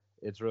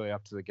it's really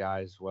up to the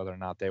guys whether or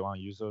not they want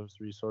to use those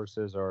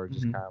resources or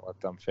just Hmm. kind of let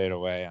them fade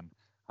away. And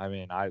I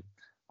mean, I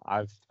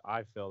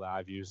feel that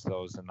I've used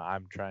those, and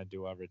I'm trying to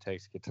do whatever it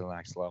takes to get to the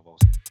next level.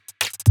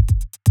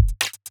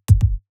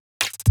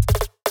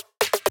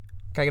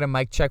 Can I get a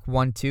mic check?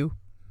 1 2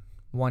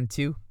 1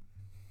 2.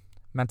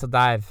 Mental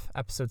Dive,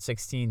 episode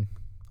 16.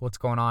 What's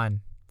going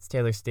on? It's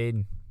Taylor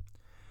Staden.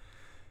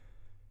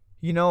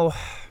 You know,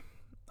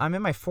 I'm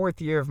in my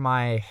 4th year of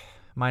my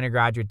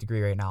undergraduate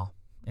degree right now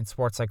in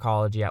sports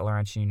psychology at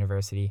Laurentian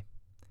University.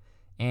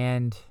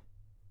 And,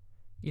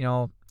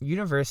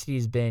 university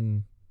has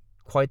been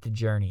quite the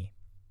journey.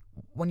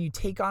 When you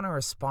take on a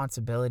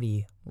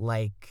responsibility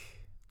like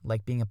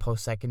being a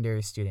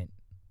post-secondary student,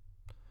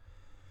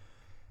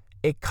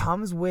 it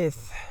comes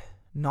with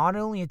not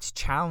only its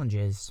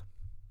challenges,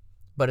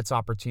 but its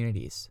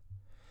opportunities.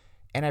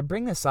 And I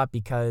bring this up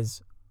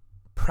because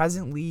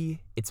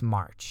presently it's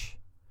March.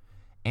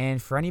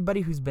 And for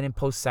anybody who's been in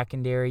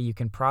post-secondary, you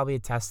can probably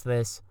attest to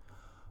this.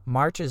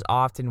 March is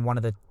often one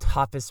of the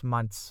toughest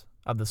months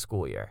of the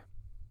school year.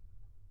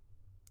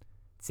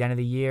 It's the end of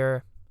the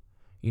year.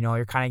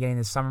 You're kind of getting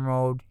into summer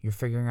mode. You're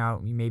figuring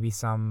out maybe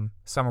some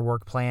summer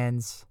work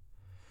plans.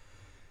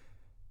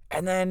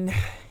 And then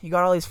you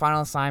got all these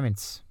final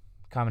assignments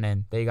coming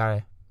in that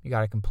you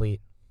gotta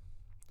complete.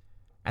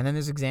 And then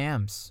there's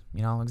exams.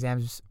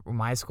 Exams in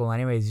my school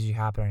anyways usually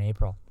happen in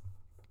April.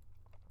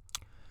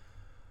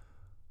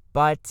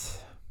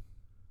 But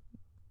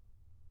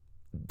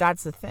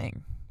that's the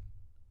thing,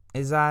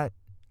 is that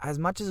as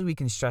much as we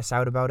can stress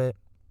out about it,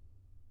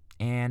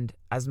 and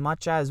as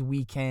much as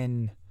we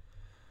can,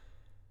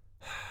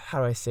 how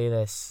do I say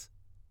this?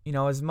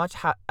 As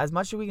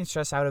much as we can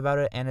stress out about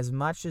it, and as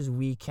much as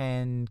we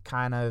can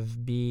kind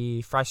of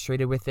be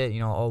frustrated with it,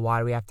 why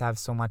do we have to have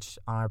so much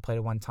on our plate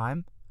at one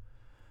time?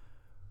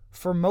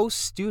 For most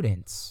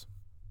students,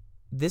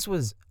 this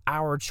was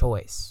our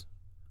choice.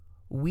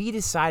 We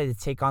decided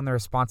to take on the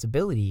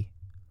responsibility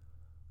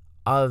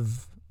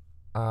of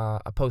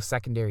a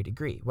post-secondary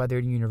degree, whether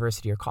in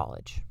university or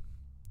college.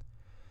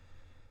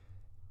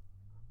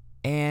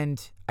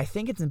 And I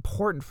think it's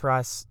important for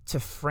us to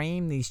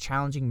frame these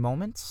challenging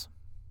moments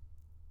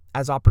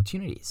as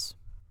opportunities.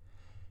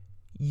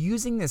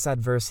 Using this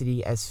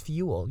adversity as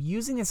fuel,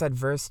 using this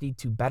adversity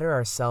to better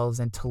ourselves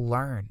and to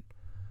learn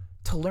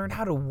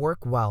how to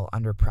work well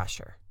under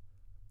pressure,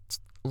 to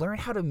learn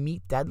how to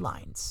meet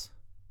deadlines.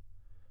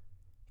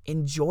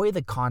 Enjoy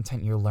the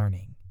content you're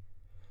learning.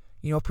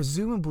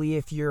 Presumably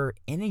if you're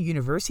in a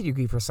university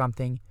degree for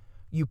something,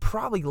 you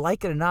probably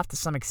like it enough to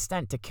some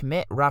extent to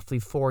commit roughly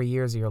 4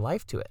 years of your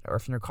life to it. Or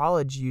if you're in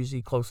college,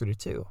 usually closer to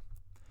 2.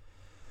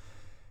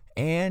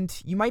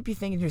 And you might be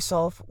thinking to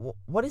yourself,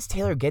 what is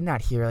Taylor getting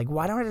at here? Like,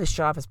 why don't I just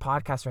shut off his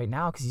podcast right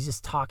now? Because he's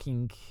just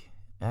talking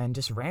and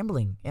just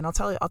rambling. And I'll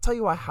tell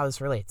you how this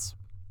relates.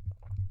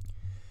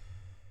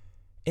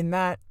 In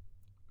that,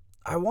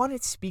 I want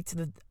to speak to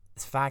the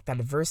fact that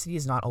adversity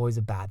is not always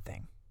a bad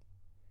thing.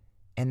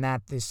 And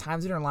that there's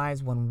times in our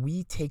lives when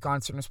we take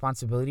on certain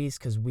responsibilities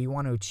because we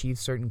want to achieve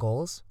certain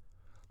goals,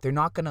 they're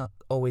not going to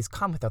always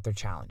come without their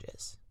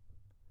challenges.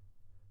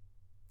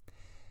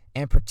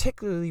 And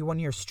particularly when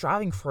you're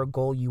striving for a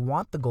goal, you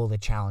want the goal to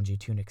challenge you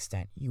to an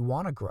extent. You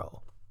want to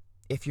grow.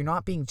 If you're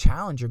not being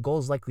challenged, your goal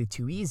is likely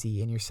too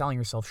easy and you're selling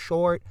yourself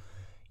short.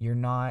 You're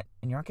not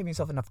giving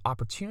yourself enough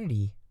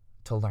opportunity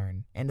to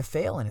learn and to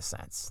fail in a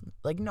sense.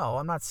 Like, no,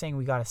 I'm not saying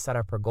we got to set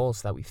up our goals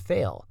so that we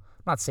fail.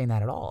 I'm not saying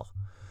that at all.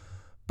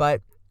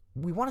 But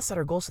we want to set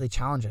our goals so they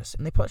challenge us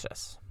and they push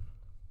us.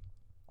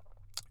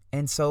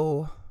 And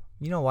so,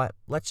 you know what?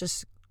 Let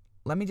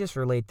me just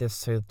relate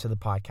this to the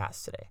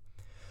podcast today.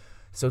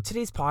 So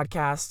today's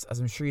podcast, as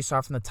I'm sure you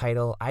saw from the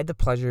title, I had the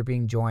pleasure of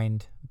being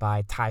joined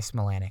by Ty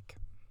Smilanic.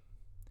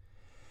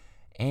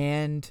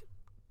 And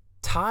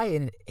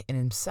Ty in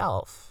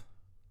himself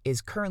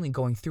is currently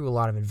going through a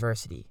lot of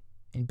adversity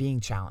and being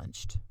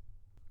challenged.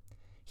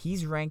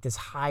 He's ranked as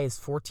high as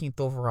 14th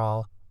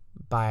overall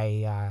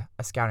by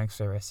a scouting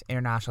service,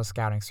 International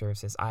Scouting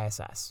Services,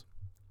 ISS.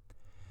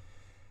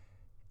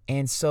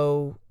 And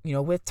so,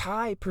 with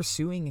Ty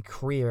pursuing a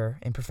career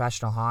in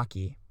professional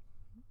hockey,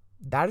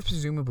 that is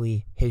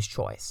presumably his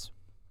choice,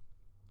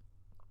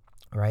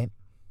 right?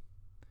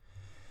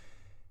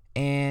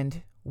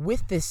 And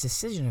with this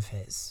decision of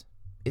his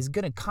is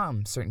going to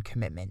come certain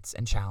commitments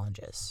and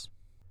challenges.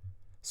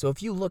 So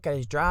if you look at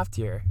his draft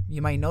year,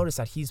 you might notice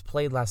that he's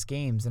played less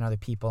games than other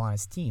people on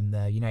his team,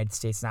 the United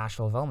States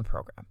National Development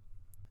Program.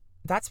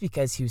 That's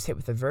because he was hit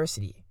with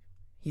adversity.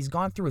 He's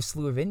gone through a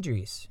slew of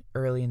injuries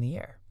early in the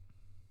year.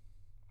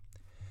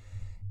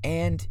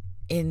 And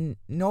in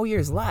no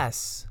years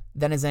less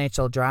than his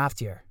NHL draft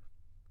year,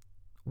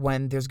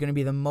 when there's going to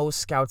be the most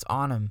scouts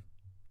on him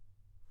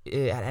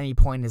at any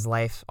point in his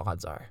life,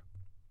 odds are.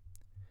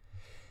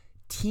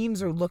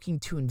 Teams are looking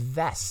to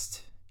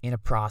invest in a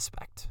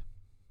prospect.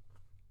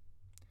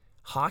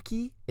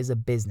 Hockey is a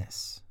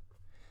business,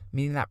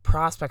 meaning that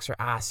prospects are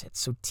assets.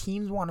 So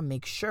teams want to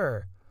make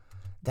sure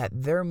that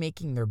they're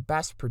making their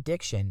best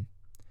prediction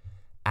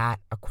at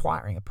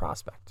acquiring a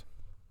prospect,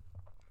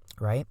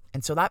 right?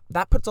 And so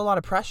that puts a lot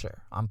of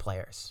pressure on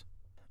players.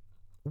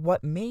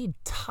 What made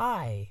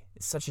Ty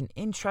such an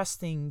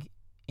interesting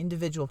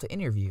individual to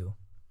interview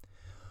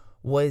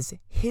was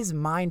his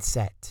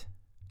mindset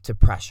to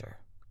pressure,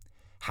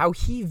 how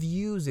he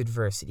views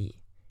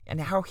adversity,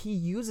 and how he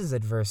uses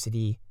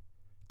adversity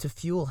to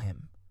fuel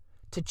him,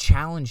 to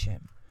challenge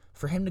him,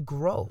 for him to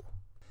grow.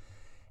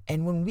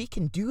 And when we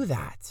can do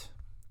that,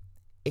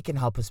 it can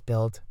help us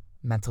build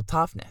mental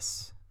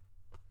toughness,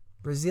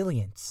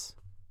 resilience.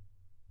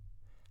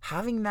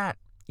 Having that,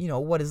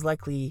 what is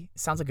likely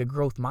sounds like a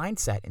growth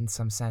mindset in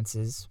some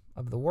senses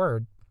of the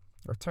word,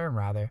 or term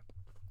rather,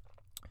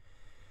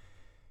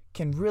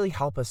 can really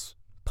help us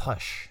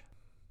push.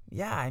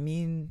 Yeah, I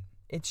mean,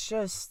 it's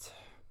just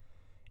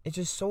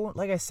so,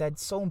 like I said,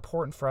 so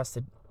important for us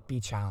to be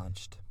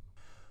challenged.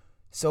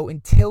 So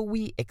until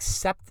we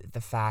accept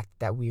the fact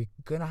that we're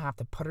going to have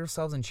to put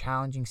ourselves in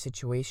challenging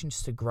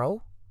situations to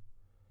grow,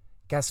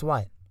 guess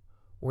what?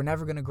 We're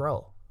never going to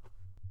grow.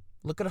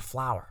 Look at a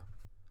flower.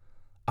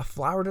 A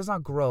flower does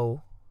not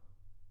grow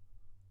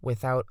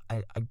without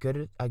a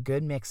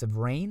good mix of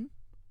rain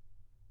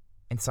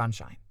and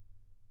sunshine.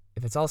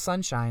 If it's all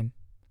sunshine,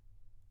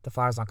 the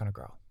flower's not going to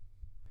grow.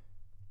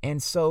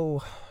 And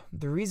so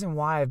the reason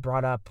why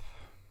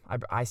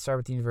I started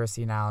with the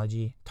university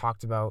analogy,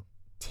 talked about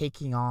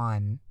taking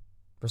on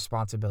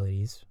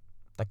responsibilities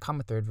that come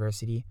with their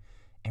adversity,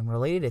 and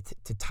related it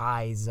to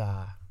Ty's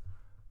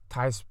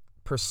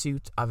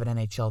pursuit of an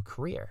NHL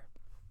career.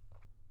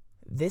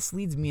 This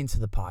leads me into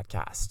the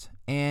podcast.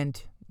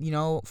 And,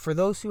 for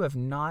those who have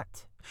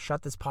not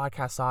shut this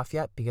podcast off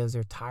yet because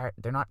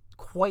they're not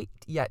quite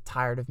yet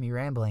tired of me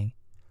rambling,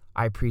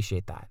 I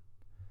appreciate that.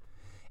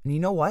 And you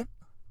know what?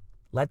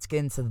 Let's get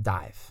into the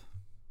dive.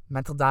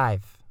 Mental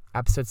Dive,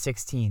 episode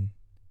 16,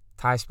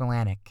 Ty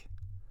Smilanic.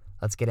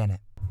 Let's get in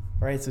it.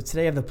 All right, so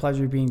today I have the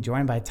pleasure of being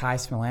joined by Ty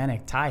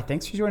Smilanic. Ty,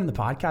 thanks for joining the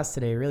podcast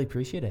today. I really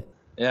appreciate it.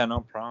 Yeah,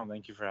 no problem.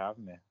 Thank you for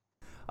having me.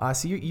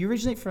 So you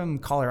originate from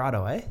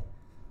Colorado, eh?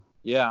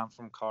 Yeah, I'm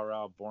from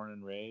Colorado, born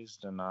and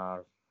raised, and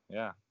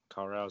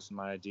Colorado's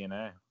my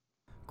DNA.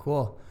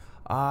 Cool.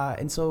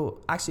 And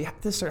so actually,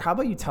 to start, how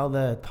about you tell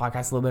the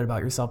podcast a little bit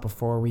about yourself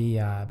before we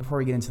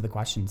get into the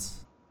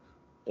questions?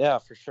 Yeah,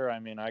 for sure. I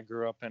mean, I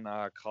grew up in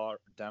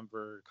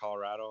Denver,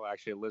 Colorado,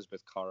 actually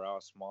Elizabeth, Colorado,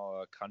 a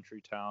small country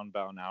town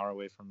about an hour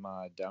away from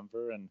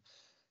Denver. And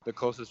the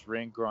closest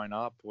rink growing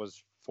up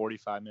was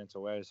 45 minutes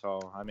away.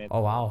 So, I mean,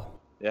 oh, wow.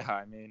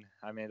 Yeah,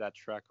 I made that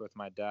trek with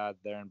my dad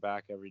there and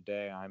back every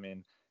day. I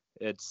mean,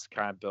 it's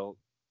kind of built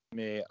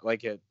me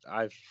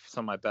I've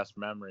some of my best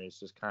memories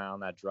just kind of on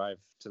that drive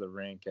to the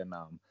rink. And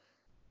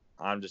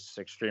I'm just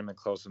extremely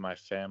close with my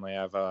family.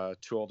 I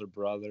have 2 older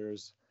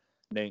brothers,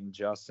 Nate and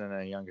Justin,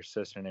 and a younger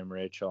sister named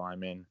Rachel. I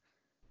mean,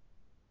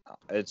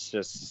 it's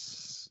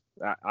just,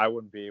 I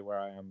wouldn't be where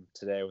I am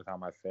today without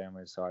my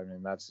family. So, I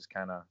mean, that's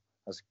kind of,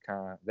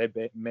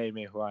 they made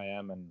me who I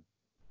am, and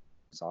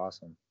it's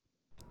awesome.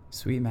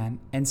 Sweet, man.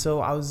 And so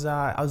I was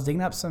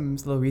digging up some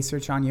little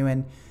research on you,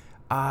 and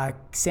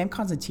Sam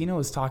Constantino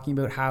was talking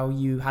about how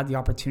you had the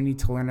opportunity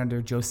to learn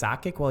under Joe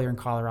Sakic while you're in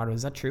Colorado.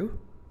 Is that true?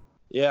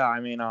 Yeah, I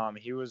mean,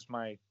 he was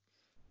my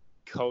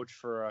coach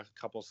for a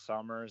couple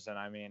summers, and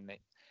I mean,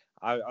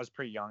 I was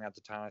pretty young at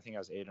the time. I think I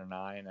was 8 or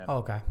 9. And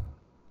okay.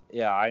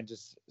 Yeah,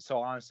 so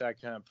honestly, I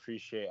can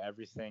appreciate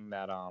everything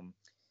that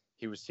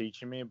he was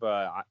teaching me,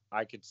 but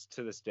I could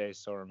to this day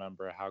still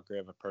remember how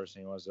great of a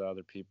person he was to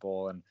other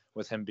people. And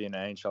with him being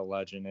an NHL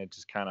legend, it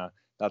just kind of,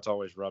 that's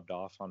always rubbed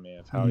off on me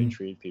of how he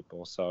treated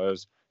people. So it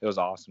was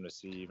awesome to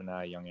see even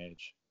at a young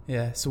age.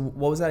 Yeah. So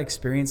what was that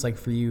experience like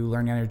for you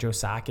learning under Joe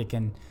Sakic?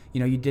 And,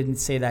 you didn't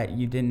say that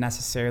you didn't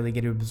necessarily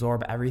get to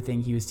absorb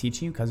everything he was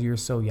teaching you because you were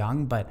so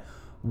young, but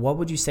what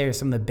would you say are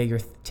some of the bigger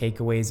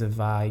takeaways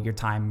of your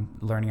time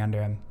learning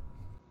under him?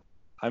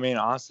 I mean,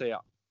 honestly,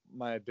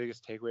 my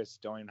biggest takeaways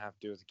don't even have to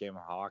do with the game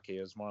of hockey.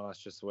 It was more or less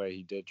just the way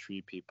he did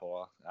treat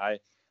people.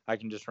 I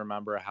can just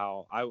remember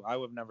how I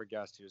would have never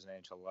guessed he was an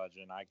NHL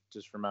legend. I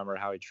just remember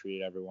how he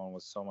treated everyone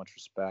with so much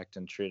respect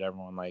and treated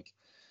everyone like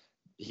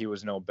he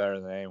was no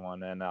better than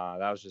anyone. And that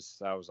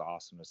was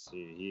awesome to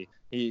see.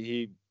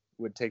 He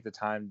would take the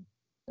time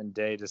and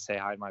day to say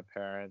hi to my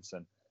parents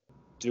and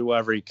do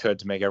whatever he could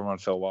to make everyone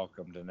feel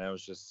welcomed. And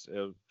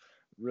it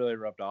really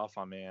rubbed off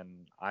on me.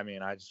 And I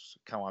mean, I just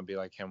kind of want to be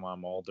like him when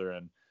I'm older,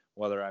 and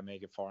whether I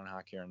make it far in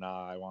hockey or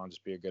not, I want to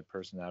just be a good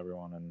person to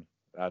everyone. And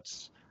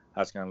that's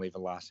going to leave a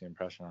lasting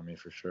impression on me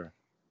for sure.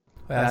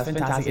 Well, that's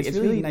fantastic. It's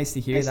really nice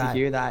to hear that.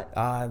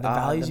 The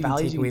values you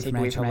take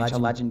away from NHL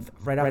legend.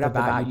 Right off the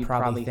bat, you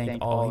probably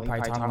think, oh, he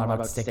probably talking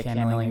about stick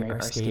handling or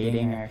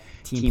skating or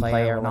team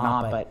play or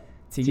whatnot. But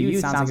to you,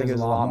 it sounds like it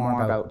was a lot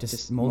more about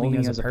just molding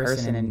you as a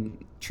person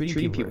and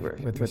treating people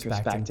with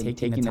respect and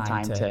taking the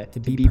time to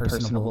be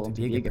personable and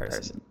to be a good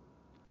person.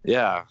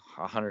 Yeah,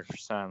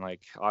 100%. Like,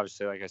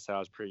 obviously, like I said, I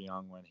was pretty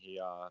young when he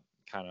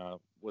kind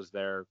of was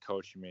there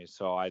coaching me.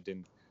 So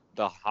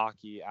the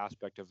hockey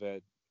aspect of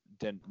it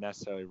didn't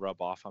necessarily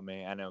rub off on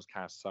me, and it was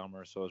kind of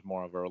summer, so it was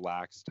more of a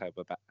relaxed type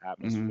of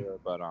atmosphere.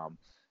 But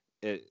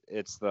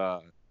it's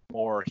the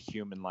more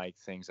human-like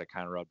things that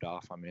kind of rubbed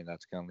off on me.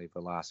 That's going to leave a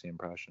lasting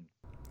impression.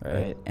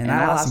 Right. And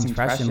that lasting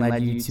impression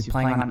led you to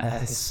playing on a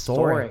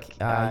historic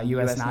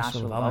U.S.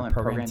 National Development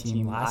Program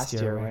team last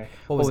year. Where,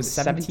 what was it,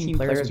 17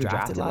 players were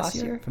drafted last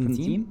year from the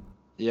team?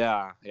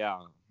 Yeah.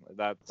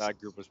 That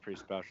group was pretty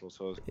special.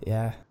 So it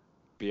was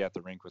be at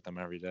the rink with them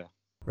every day.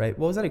 Right.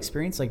 What was that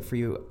experience like for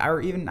you? Or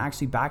even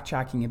actually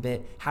backtracking a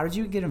bit, how did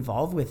you get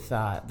involved with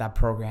that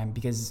program?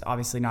 Because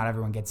obviously not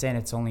everyone gets in.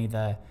 It's only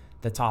the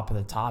top of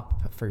the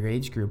top for your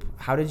age group.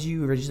 How did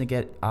you originally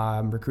get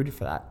recruited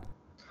for that?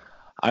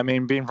 I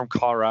mean, being from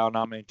Colorado,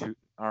 not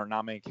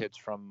many kids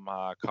from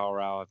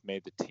Colorado have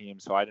made the team,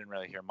 so I didn't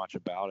really hear much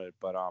about it.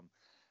 But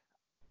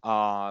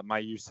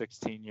my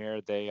U16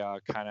 year, they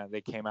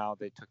came out,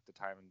 they took the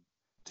time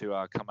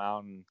to come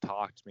out and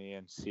talk to me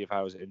and see if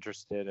I was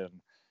interested.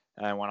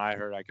 And when I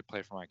heard I could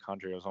play for my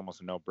country, it was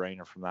almost a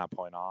no-brainer from that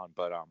point on.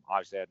 But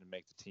obviously, I had to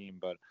make the team.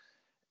 But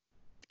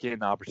getting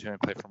the opportunity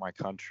to play for my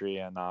country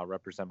and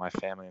represent my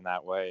family in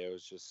that way, it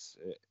was just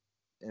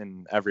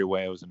in every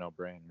way, it was a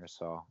no-brainer.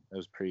 So it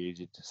was a pretty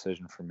easy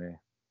decision for me.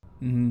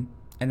 Mm-hmm.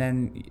 And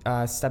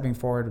then stepping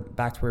forward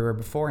back to where we were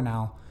before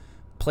now,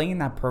 playing in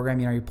that program,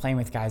 you're playing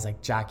with guys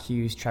like Jack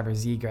Hughes, Trevor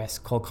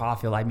Zegras, Cole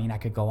Caulfield. I mean, I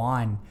could go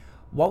on.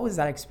 What was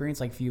that experience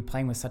like for you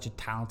playing with such a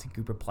talented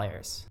group of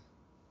players?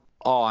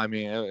 Oh, I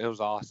mean, it was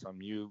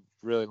awesome. You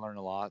really learn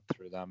a lot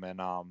through them. And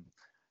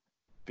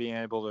being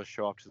able to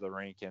show up to the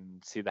rink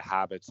and see the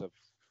habits of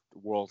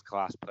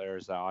world-class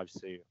players that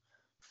obviously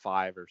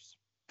 5 or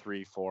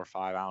 3, 4,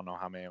 5, I don't know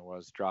how many it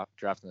was,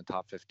 drafted in the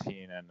top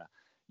 15, and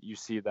you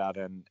see that,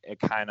 and it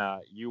kind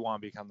of, you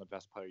want to become the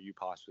best player you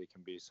possibly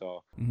can be.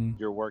 So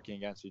you're working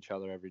against each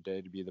other every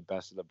day to be the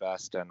best of the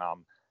best, and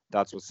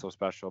that's what's so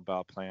special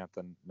about playing at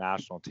the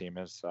national team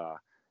is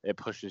it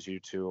pushes you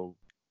to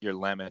your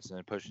limits, and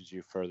it pushes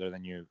you further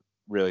than you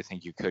really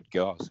think you could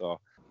go. So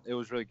it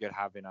was really good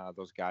having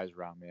those guys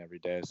around me every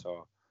day.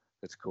 So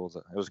it's cool.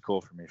 It was cool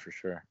for me for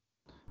sure.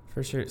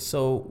 For sure.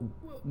 So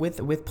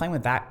with playing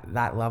with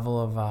that level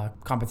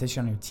of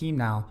competition on your team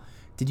now,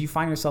 did you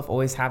find yourself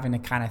always having to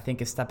kind of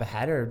think a step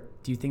ahead, or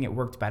do you think it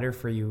worked better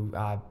for you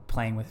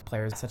playing with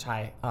players such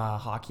high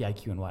hockey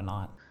IQ and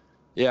whatnot?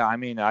 Yeah, I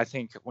mean, I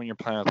think when you're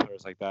playing with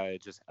players like that,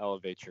 it just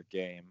elevates your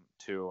game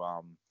to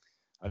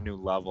a new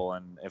level,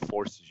 and it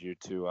forces you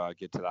to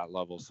get to that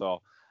level.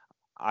 So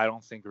I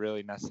don't think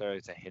really necessarily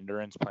it's a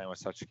hindrance playing with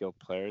such skilled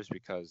players,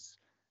 because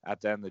at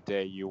the end of the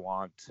day,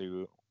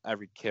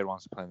 every kid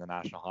wants to play in the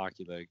National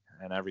Hockey League,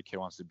 and every kid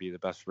wants to be the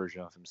best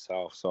version of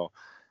himself. So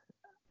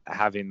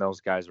having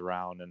those guys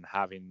around and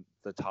having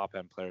the top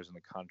end players in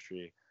the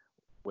country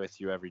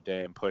with you every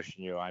day and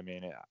pushing you, I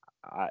mean,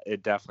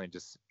 it definitely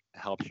just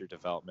helps your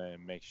development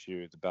and makes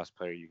you the best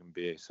player you can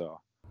be.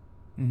 So.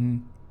 Mm-hmm.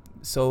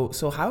 So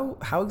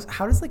how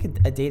does like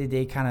a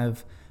day-to-day kind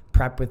of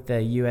prep with the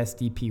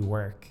USDP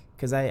work?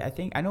 Because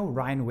I know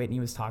Ryan Whitney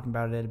was talking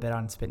about it a bit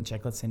on Spit and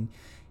Chicklets, and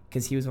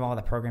because he was involved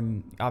in the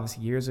program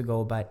obviously years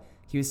ago, but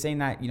he was saying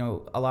that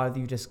a lot of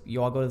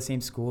you all go to the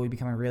same school, you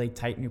become a really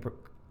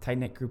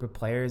tight-knit group of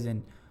players.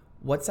 And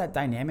what's that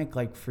dynamic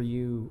like for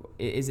you?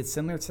 Is it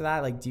similar to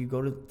that? Like, do you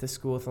go to the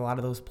school with a lot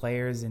of those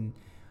players, and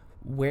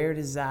where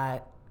does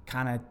that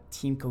kind of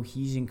team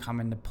cohesion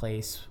come into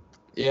place?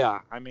 Yeah,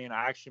 I mean,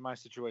 actually, my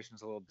situation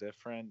is a little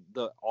different.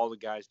 All the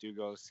guys do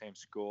go to the same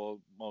school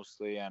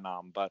mostly, and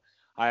but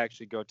I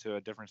actually go to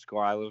a different school.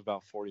 I live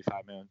about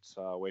 45 minutes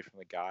away from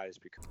the guys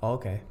because. Oh,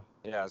 okay.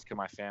 Yeah, it's because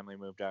my family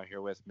moved out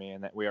here with me,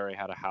 and that we already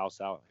had a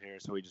house out here,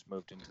 so we just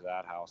moved into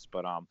that house.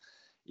 But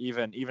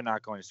even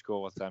not going to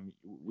school with them,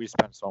 we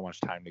spend so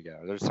much time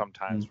together. There's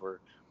sometimes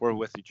we're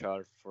with each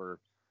other for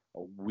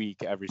a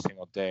week, every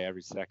single day,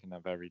 every second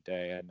of every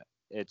day, and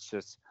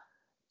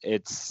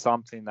it's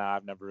something that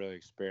I've never really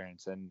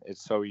experienced. And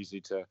it's so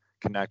easy to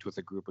connect with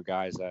a group of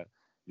guys that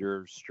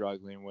you're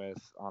struggling with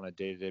on a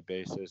day-to-day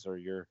basis, or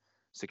you're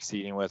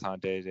succeeding with on a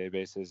day-to-day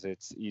basis.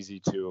 It's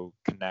easy to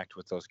connect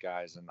with those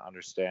guys and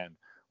understand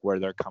where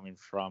they're coming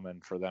from,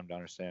 and for them to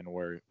understand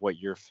what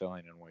you're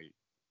feeling and what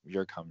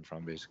you're coming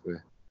from, basically.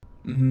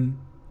 Mm-hmm.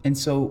 And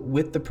so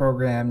with the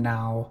program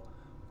now,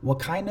 what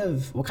kind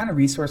of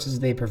resources do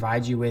they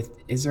provide you with?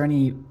 Is there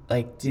any,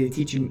 like, do they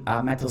teach you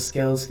mental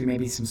skills through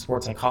maybe some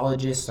sports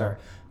psychologists or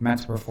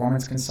mental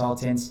performance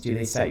consultants? Do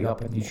they set you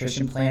up with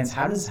nutrition plans?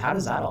 How does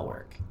that all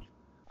work?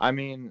 I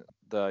mean,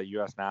 the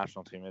U.S.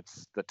 national team,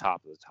 it's the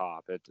top of the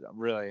top. It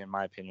really, in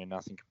my opinion,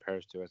 nothing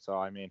compares to it. So,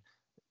 I mean,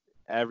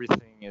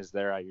 everything is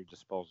there at your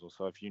disposal.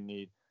 So if you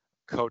need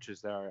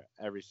coaches there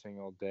every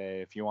single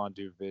day, if you want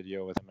to do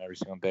video with him every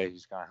single day,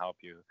 he's going to help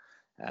you.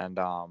 And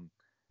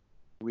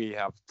we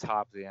have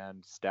top of the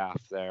end staff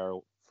there,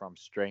 from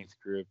strength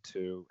group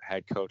to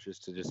head coaches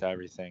to just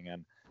everything.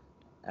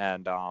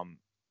 And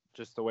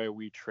just the way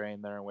we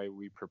train there and the way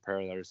we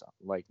prepare, there's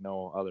like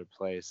no other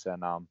place.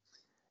 And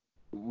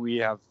we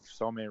have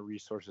so many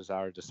resources at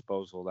our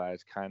disposal that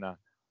it's kind of,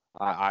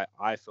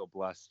 I feel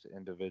blessed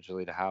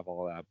individually to have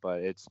all that,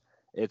 but it's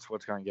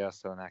what's going to get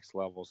us to the next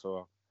level.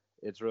 So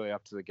it's really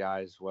up to the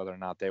guys whether or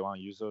not they want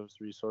to use those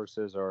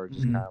resources, or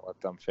just kind of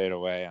let them fade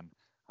away. And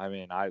I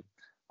mean,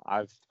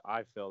 I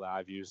feel that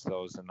I've used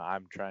those, and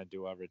I'm trying to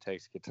do whatever it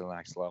takes to get to the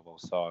next level.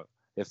 So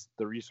if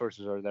the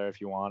resources are there, if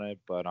you want it,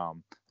 but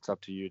it's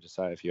up to you to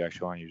decide if you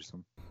actually want to use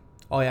them.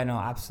 Oh yeah, no,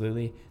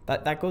 absolutely.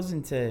 That goes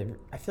into,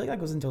 I feel like that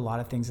goes into a lot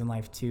of things in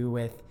life too.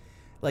 With,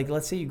 like,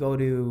 let's say you go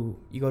to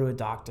a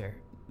doctor.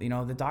 You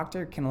know, the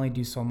doctor can only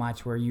do so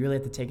much, where you really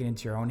have to take it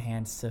into your own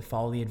hands to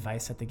follow the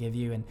advice that they give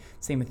you. And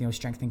same with,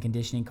 strength and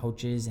conditioning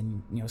coaches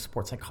and,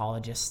 sports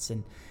psychologists,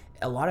 and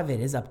a lot of it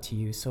is up to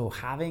you. So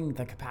having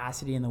the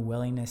capacity and the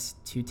willingness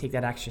to take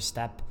that extra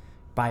step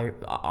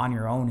on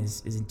your own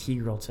is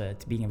integral to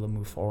being able to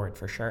move forward,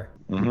 for sure.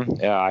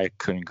 Yeah, I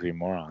couldn't agree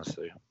more,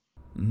 honestly.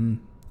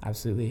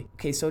 Absolutely.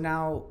 Okay, so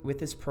now with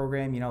this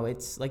program,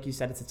 it's like you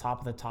said, it's the top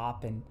of the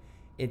top, and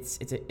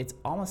it's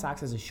almost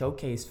acts as a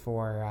showcase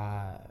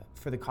for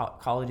the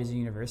colleges and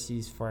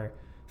universities for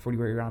where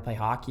you're going to play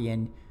hockey.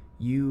 And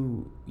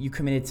you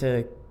committed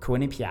to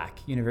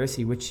Quinnipiac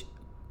University, which,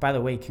 by the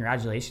way,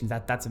 congratulations.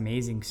 That's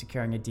amazing.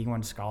 Securing a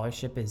D1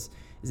 scholarship is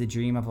a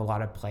dream of a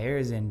lot of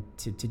players, and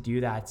to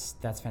do that's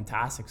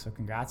fantastic. So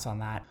congrats on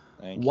that.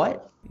 Thank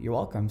you. You're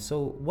welcome.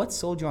 So what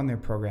sold you on their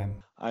program?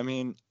 I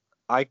mean,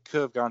 I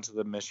could have gone to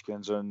the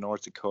Michigans or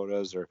North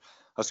Dakotas or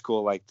a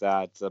school like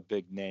that, the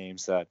big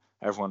names that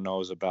everyone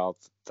knows about,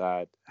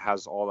 that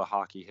has all the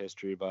hockey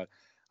history. But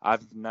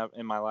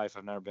in my life,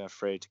 I've never been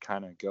afraid to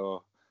kind of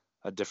go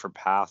a different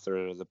path,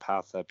 or the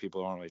path that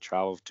people don't really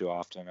travel too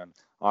often. And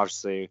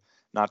obviously,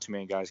 not too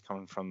many guys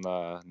coming from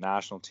the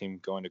national team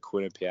going to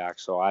Quinnipiac.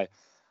 So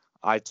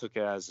I took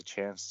it as a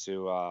chance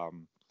to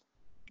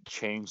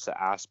change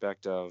the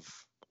aspect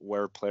of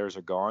where players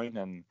are going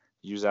and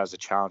use it as a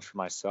challenge for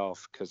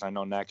myself, because I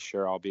know next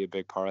year I'll be a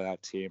big part of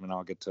that team, and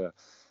I'll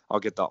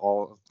get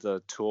all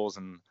the tools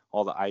and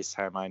all the ice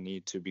time I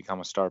need to become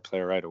a star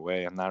player right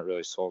away. And that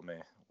really sold me.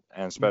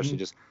 And especially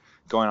just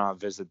going on a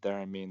visit there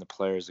and meeting the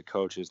players, the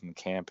coaches, and the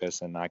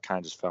campus, and I kind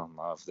of just fell in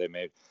love. They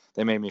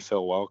made me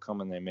feel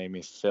welcome, and they made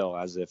me feel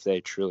as if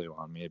they truly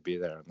wanted me to be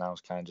there. And that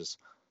was kind of just,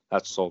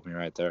 that sold me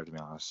right there, to be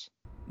honest.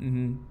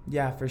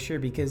 Yeah, for sure.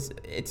 Because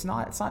it's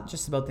not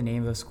just about the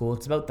name of the school;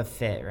 it's about the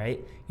fit,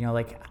 right?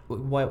 Like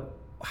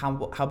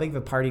how big of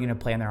a part are you going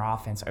to play in their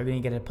offense? Are you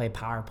going to get to play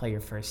power play your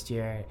first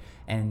year,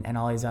 and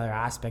all these other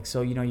aspects?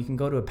 So you can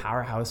go to a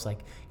powerhouse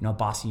like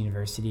Boston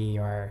University,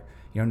 or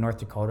North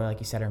Dakota, like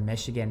you said, or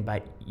Michigan,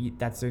 but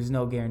there's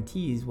no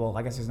guarantees. Well,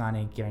 I guess there's not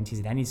any guarantees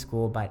at any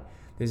school, but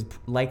there's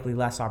likely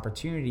less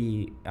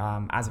opportunity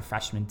as a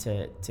freshman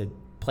to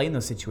play in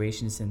those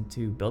situations and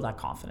to build that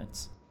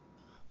confidence.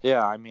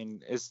 Yeah, I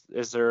mean, is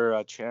there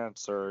a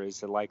chance, or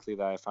is it likely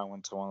that if I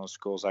went to one of those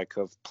schools, I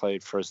could have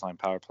played first line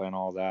power play and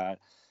all that?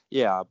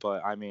 Yeah,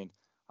 but I mean,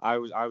 I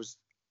was,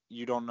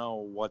 you don't know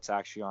what's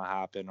actually going to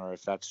happen, or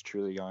if that's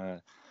truly going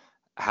to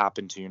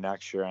happen to you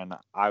next year. And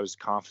I was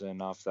confident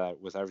enough that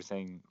with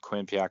everything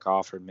Quinnipiac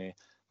offered me,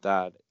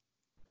 that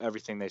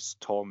everything they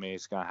told me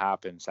is going to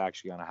happen, it's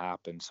actually going to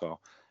happen. So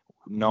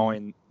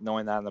knowing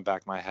that in the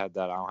back of my head,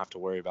 that I don't have to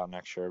worry about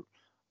next year.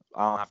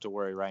 I don't have to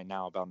worry right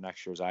now about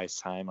next year's ice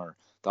time or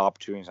the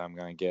opportunities I'm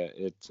going to get.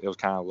 It was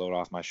kind of load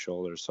off my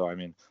shoulders. So, I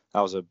mean,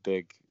 that was a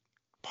big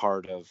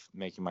part of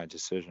making my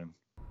decision.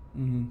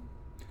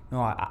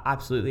 No,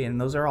 absolutely. And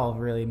those are all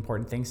really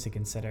important things to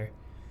consider.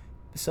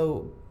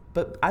 So,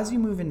 but as you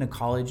move into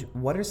college,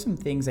 what are some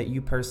things that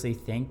you personally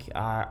think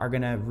are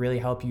going to really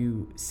help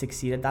you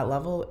succeed at that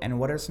level? And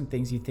what are some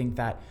things you think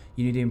that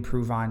you need to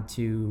improve on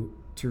to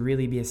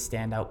really be a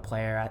standout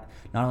player at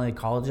not only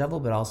college level,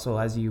 but also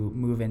as you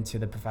move into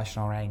the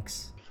professional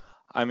ranks?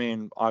 I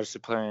mean, obviously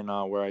playing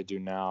where I do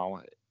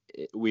now,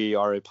 we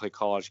already play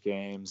college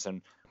games,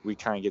 and we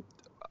kind of get,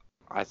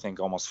 I think,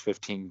 almost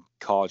 15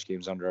 college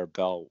games under our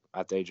belt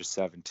at the age of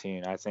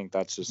 17. I think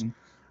that's just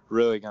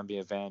really going to be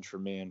an advantage for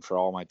me and for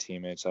all my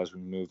teammates as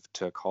we move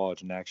to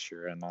college next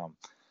year. And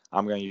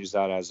I'm going to use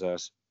that as a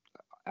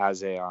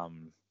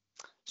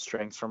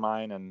strength for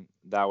mine, and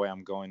that way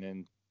I'm going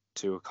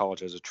into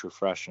college as a true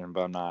freshman,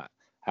 but I'm not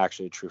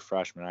actually a true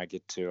freshman. I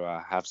get to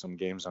have some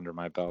games under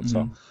my belt.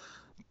 So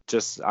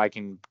just I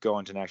can go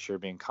into next year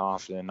being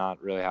confident,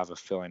 not really have a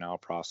filling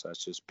out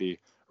process, just be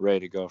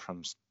ready to go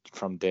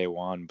from day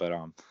one. But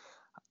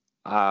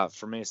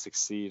for me to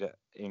succeed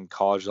in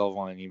college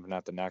level and even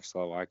at the next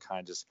level, I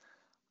kind of just,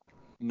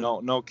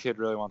 no kid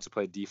really wants to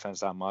play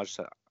defense that much,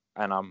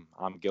 and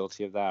I'm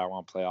guilty of that. I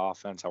want to play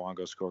offense. I want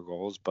to go score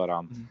goals, but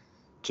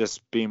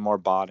just being more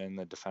bought in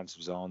the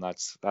defensive zone.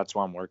 That's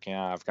what I'm working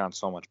at. I've gotten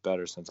so much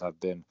better since I've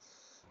been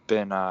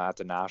at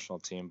the national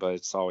team, but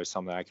it's always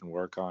something I can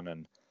work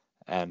on,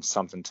 and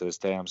something to this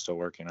day I'm still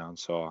working on.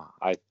 So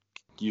I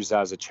use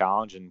that as a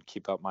challenge and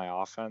keep up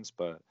my offense,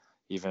 but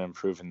even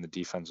improve in the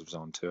defensive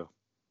zone too.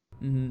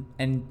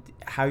 And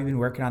how have you been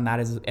working on that?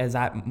 Is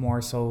that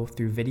more so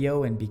through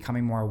video and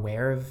becoming more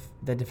aware of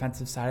the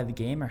defensive side of the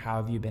game, or how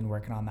have you been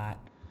working on that?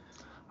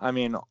 I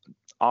mean,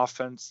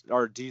 offense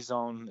or D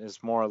zone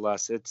is more or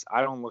less,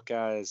 I don't look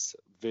at it as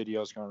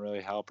video is going to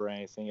really help or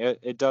anything.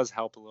 It does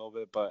help a little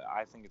bit, but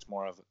I think it's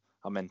more of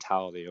a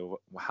mentality of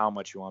how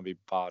much you want to be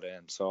bought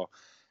in. So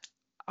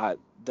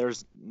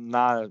there's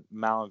not a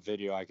amount of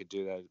video I could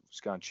do that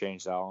was going to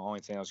change that. The only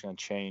thing that was going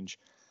to change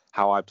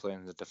how I play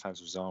in the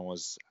defensive zone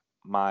was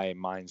my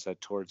mindset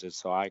towards it.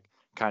 So I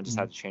kind of just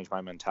had to change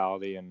my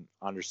mentality and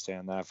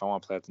understand that if I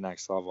want to play at the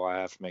next level, I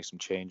have to make some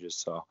changes.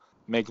 So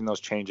making those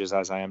changes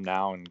as I am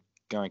now and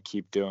going to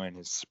keep doing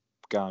is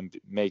going to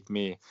make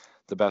me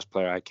the best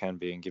player I can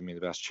be and give me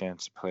the best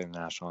chance to play in the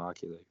National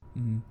Hockey League.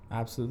 Mm-hmm.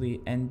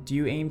 Absolutely. And do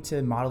you aim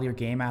to model your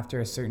game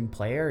after a certain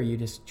player, or are you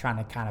just trying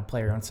to kind of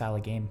play your own style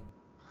of game?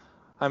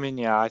 I mean,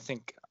 yeah, I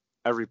think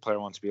every player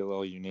wants to be a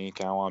little unique.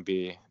 I don't want to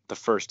be the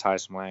first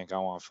Tyson Blank. I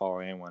don't want to follow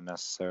anyone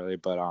necessarily,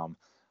 but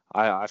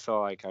I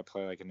feel like I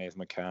play like a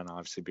Nathan McKinnon,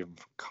 obviously being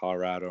from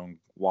Colorado and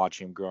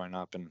watching him growing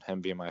up and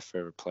him being my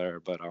favorite player.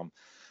 But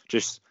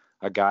just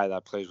a guy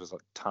that plays with a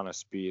ton of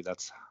speed.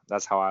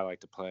 That's how I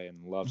like to play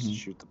and loves to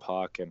shoot the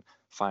puck and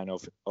find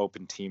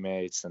open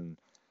teammates, and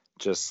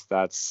just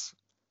that's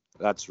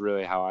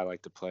really how I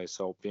like to play.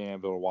 So being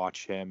able to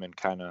watch him and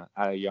kind of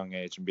at a young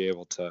age and be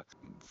able to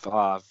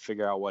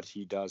figure out what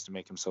he does to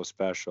make him so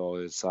special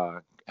is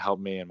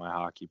helped me in my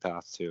hockey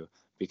path to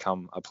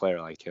become a player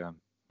like him.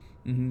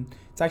 Mm-hmm.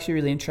 It's actually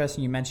really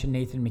interesting you mentioned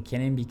Nathan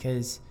MacKinnon,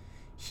 because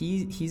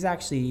he's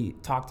actually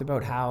talked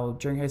about how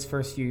during his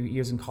first few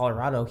years in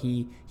Colorado,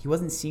 he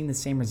wasn't seeing the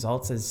same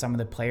results as some of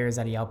the players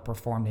that he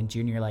outperformed in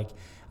junior, like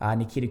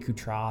Nikita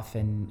Kucherov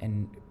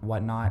and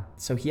whatnot.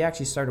 So he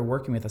actually started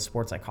working with a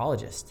sports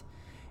psychologist.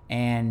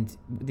 And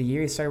the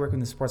year he started working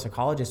with the sports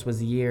psychologist was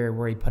the year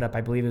where he put up,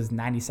 I believe it was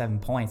 97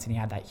 points, and he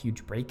had that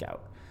huge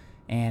breakout.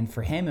 And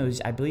for him, it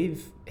was, I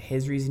believe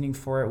his reasoning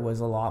for it was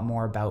a lot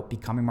more about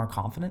becoming more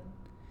confident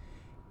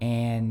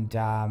and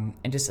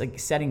just like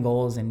setting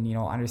goals and, you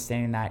know,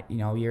 understanding that, you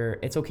know,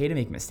 it's okay to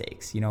make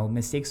mistakes. You know,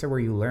 mistakes are where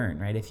you learn,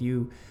 right? If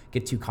you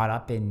get too caught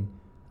up in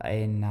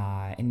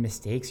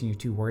mistakes and you're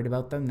too worried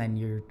about them, then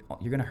you're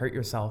going to hurt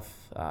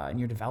yourself in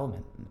your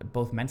development,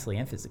 both mentally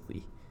and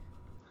physically.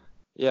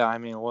 Yeah, I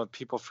mean, what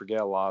people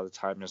forget a lot of the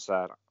time is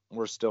that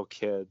we're still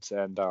kids,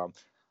 and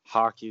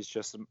hockey is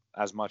just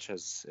as much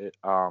as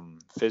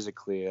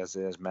physically as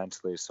it is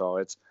mentally. So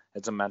it's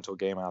a mental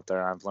game out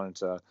there. I've learned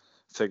to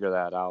figure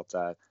that out,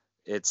 that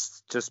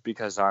it's just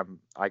because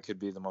I could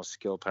be the most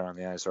skilled player on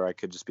the ice, or I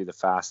could just be the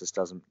fastest,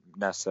 doesn't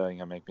necessarily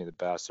gonna make me the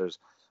best. There's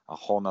a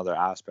whole nother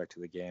aspect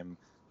to the game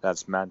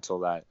that's mental,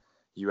 that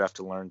you have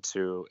to learn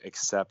to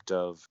accept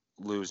of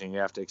losing, you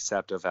have to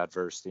accept of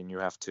adversity, and you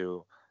have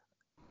to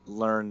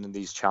learn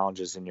these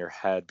challenges in your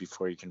head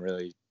before you can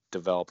really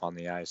develop on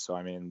the ice. So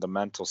I mean, the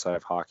mental side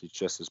of hockey is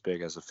just as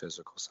big as the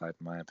physical side,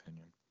 in my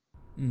opinion.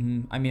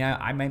 Mm-hmm. I mean,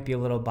 I might be a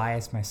little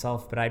biased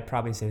myself, but I'd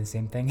probably say the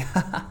same thing.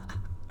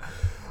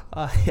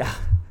 Yeah.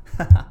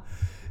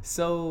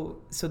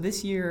 So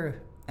this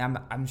year,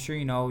 I'm sure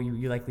you know,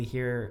 you likely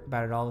hear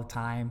about it all the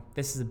time.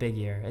 This is a big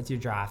year. It's your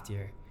draft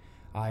year.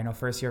 You know,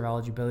 first year of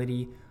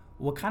eligibility.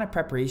 What kind of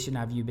preparation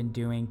have you been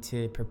doing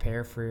to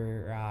prepare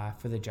for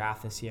the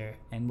draft this year,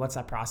 and what's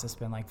that process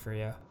been like for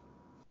you?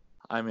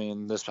 I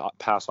mean, this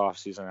past off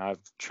season, I've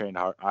trained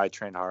hard. I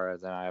trained harder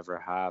than I ever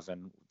have,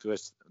 and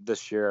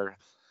this year,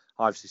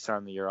 obviously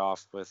starting the year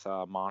off with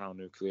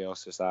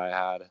mononucleosis that I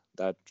had,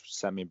 that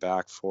sent me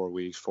back 4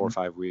 or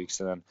 5 weeks,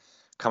 and then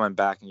coming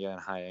back and getting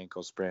high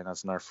ankle sprain,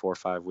 that's another 4 or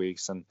 5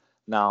 weeks, and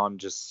now I'm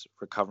just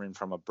recovering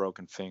from a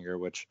broken finger,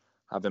 which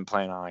I've been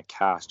playing on a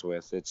cast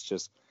with.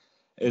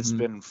 It's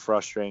been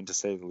frustrating to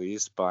say the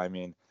least, but I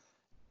mean,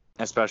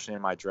 especially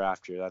in my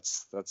draft year,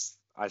 that's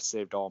I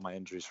saved all my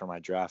injuries for my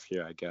draft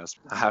year, I guess.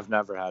 I've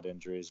never had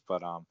injuries,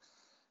 but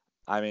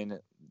I mean,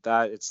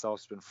 that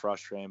itself's been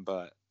frustrating,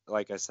 but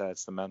like I said,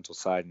 it's the mental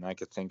side, and I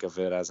could think of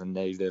it as a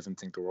negative and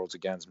think the world's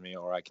against me,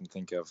 or I can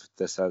think of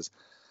this as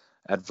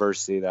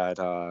adversity that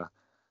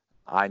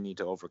I need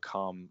to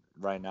overcome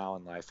right now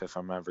in life if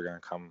I'm ever going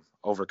to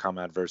overcome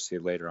adversity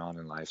later on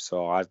in life.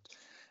 So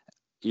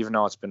even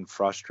though it's been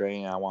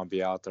frustrating, I want to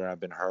be out there. I've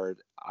been hurt.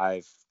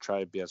 I've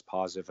tried to be as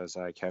positive as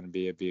I can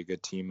be a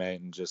good teammate,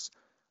 and just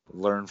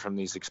learn from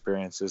these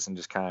experiences and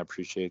just kind of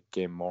appreciate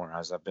the game more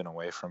as I've been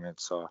away from it.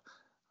 So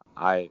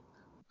I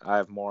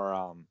have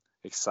more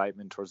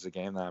excitement towards the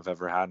game than I've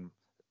ever had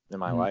in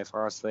my life,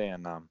 honestly,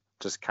 and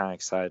just kind of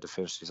excited to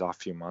finish these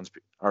last few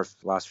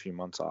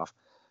months off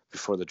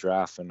before the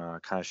draft, and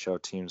kind of show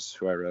teams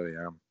who I really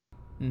am.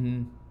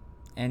 Mm-hmm.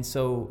 And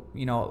so,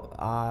 you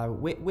know,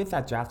 with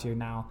that draft year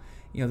now,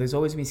 you know, there's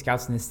always gonna be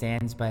scouts in the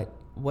stands, but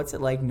what's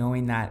it like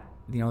knowing that,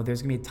 you know,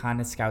 there's gonna be a ton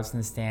of scouts in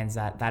the stands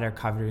that are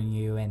covering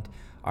you and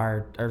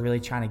are really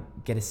trying to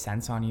get a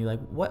sense on you? Like,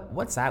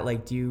 what's that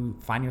like? Do you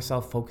find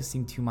yourself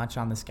focusing too much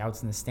on the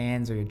scouts in the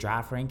stands or your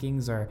draft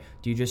rankings, or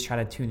do you just try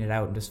to tune it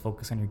out and just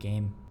focus on your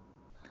game?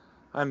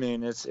 I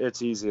mean,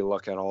 it's easy to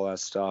look at all that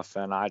stuff,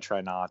 and I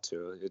try not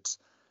to.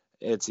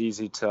 It's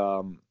easy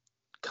to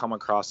come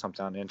across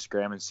something on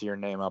Instagram and see your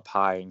name up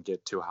high and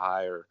get too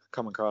high, or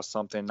come across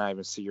something not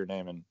even see your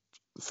name and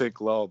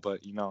think low.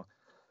 But you know,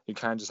 you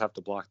kind of just have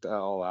to block that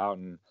all out,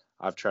 and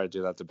I've tried to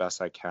do that the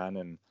best I can.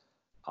 And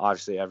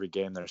obviously, every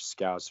game there's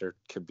scouts. There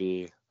could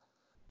be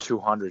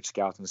 200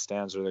 scouts in the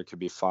stands, or there could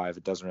be 5.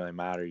 It doesn't really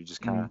matter. You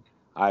just kind of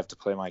I have to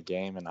play my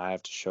game and I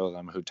have to show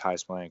them who Ty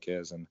Blank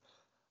is. And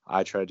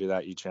I try to do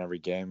that each and every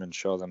game and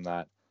show them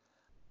that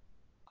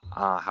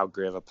how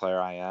great of a player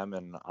I am.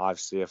 And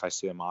obviously, if I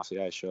see them off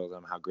the ice, show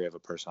them how great of a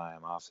person I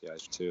am off the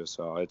ice too.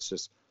 So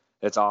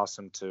it's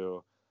awesome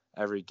to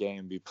every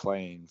game be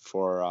playing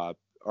for,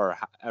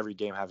 every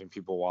game having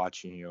people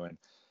watching you and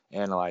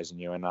analyzing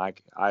you. And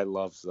I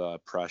love the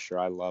pressure.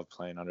 I love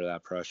playing under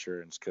that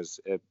pressure, and because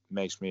it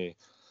makes me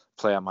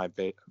play at my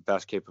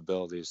best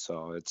capabilities.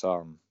 So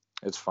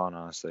it's fun,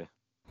 honestly.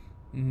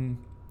 Mm-hmm.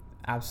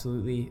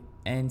 Absolutely.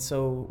 And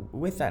so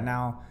with that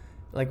now,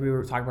 like we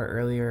were talking about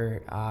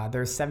earlier,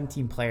 there are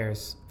 17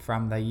 players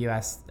from the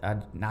U.S.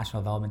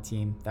 National Development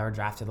Team that were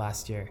drafted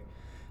last year.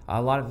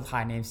 A lot of the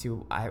high names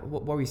too.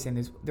 What were we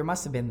saying?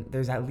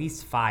 There's at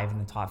least 5 in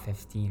the top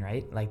 15,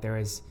 right? Like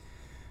there's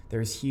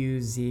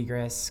Hughes,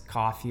 Zegras,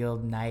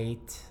 Caulfield,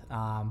 Knight.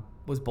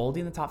 Was Boldy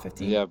in the top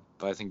 15? Yeah,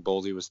 but I think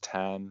Boldy was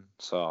 10,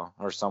 so,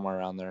 or somewhere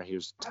around there. He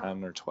was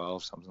 10 or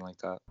 12, something like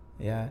that.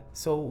 Yeah.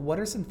 So, what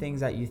are some things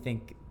that you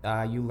think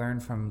you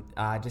learned from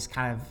just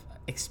kind of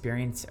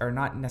experience, or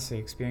not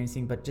necessarily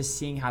experiencing, but just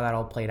seeing how that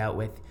all played out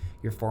with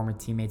your former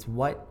teammates?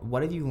 What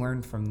have you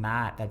learned from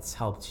that that's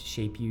helped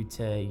shape you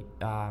to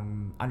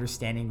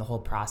understanding the whole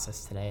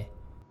process today?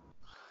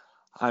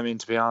 I mean,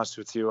 to be honest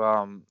with you,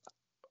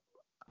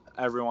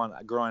 everyone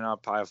growing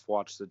up, I've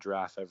watched the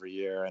draft every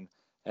year, and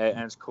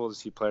it's cool to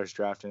see players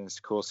drafted, and it's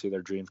cool to see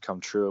their dreams come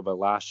true. But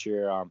last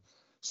year,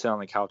 sitting on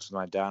the couch with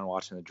my dad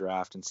watching the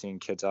draft and seeing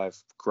kids I've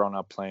grown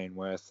up playing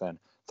with and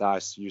that I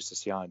used to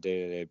see on a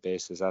day-to-day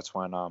basis, that's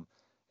when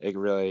it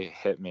really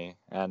hit me.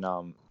 And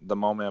the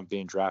moment of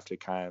being drafted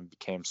kind of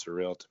became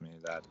surreal to me,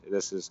 that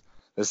this is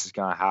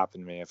gonna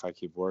happen to me if I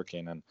keep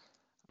working. And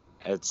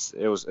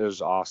it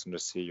was awesome to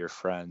see your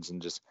friends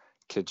and just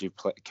kids you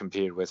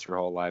competed with your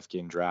whole life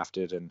getting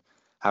drafted and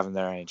having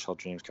their NHL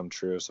dreams come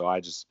true. So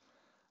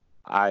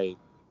I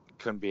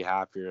couldn't be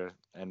happier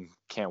and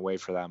can't wait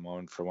for that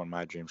moment for when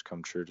my dreams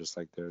come true, just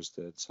like theirs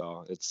did.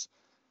 So it's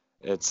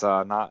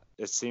not,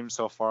 it seems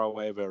so far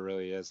away, but it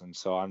really isn't.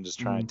 So I'm just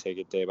trying to take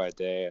it day by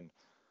day and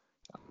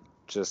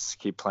just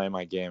keep playing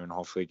my game and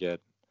hopefully get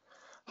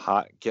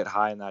high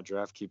in that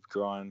draft, keep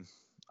growing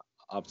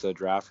up the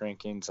draft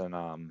rankings,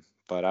 and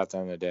but at the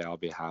end of the day, I'll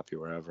be happy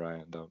wherever I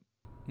end up.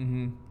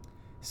 Mm-hmm.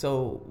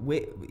 So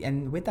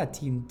with that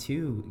team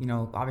too,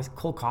 obviously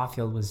Cole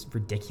Caulfield was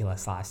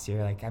ridiculous last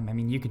year. Like I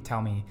mean, you could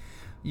tell me,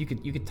 you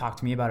could talk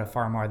to me about it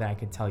far more than I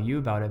could tell you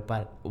about it.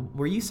 But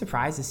were you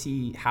surprised to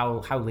see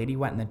how late he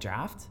went in the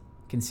draft,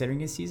 considering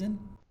his season?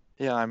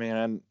 Yeah, I mean,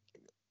 and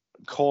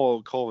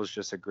Cole was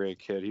just a great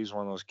kid. He's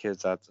one of those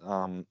kids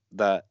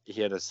that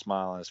he had a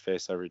smile on his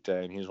face every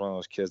day, and he's one of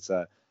those kids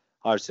that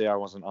obviously I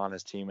wasn't on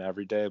his team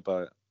every day,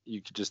 but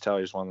you could just tell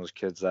he's one of those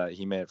kids that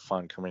he made it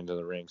fun coming to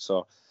the rink.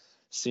 So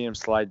see him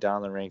slide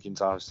down the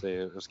rankings, obviously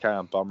it was kind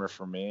of a bummer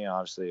for me.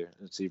 Obviously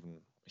it's even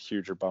a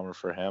huger bummer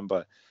for him,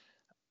 but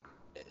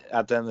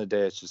at the end of the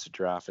day, it's just a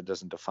draft. It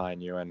doesn't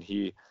define you, and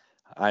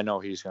I know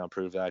he's going to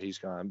prove that. He's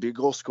going to be a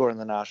goal scorer in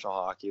the National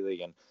Hockey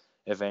League, and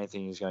if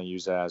anything, he's going to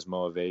use that as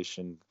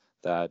motivation.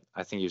 That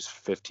I think he's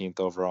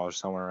 15th overall or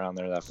somewhere around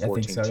there. That 14 I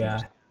think so,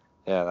 teams,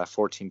 yeah. that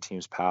 14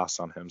 teams passed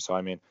on him. So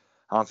I mean,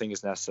 I don't think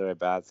it's necessarily a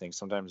bad thing.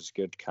 Sometimes it's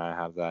good to kind of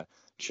have that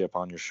chip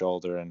on your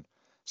shoulder and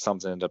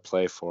something to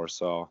play for.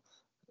 So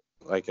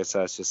like I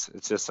said, it's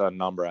just a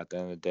number at the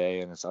end of the day,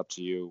 and it's up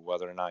to you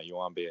whether or not you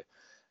want to be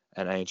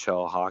an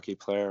NHL hockey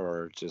player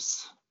or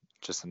just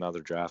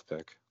another draft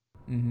pick.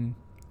 Mm-hmm.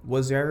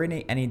 Was there ever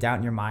any doubt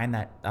in your mind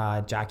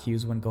that Jack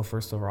Hughes wouldn't go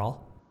first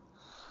overall?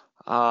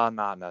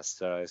 Not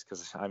necessarily,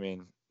 because I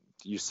mean,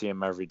 you see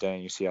him every day,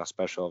 and you see how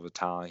special of a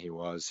talent he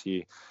was.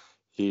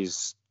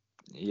 He's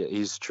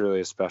he's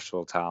truly a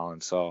special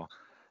talent. So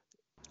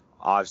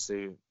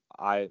obviously,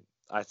 I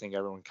think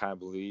everyone kind of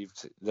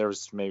believed there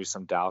was maybe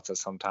some doubts at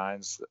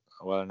sometimes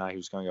whether or not he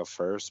was going to go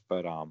first,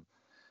 but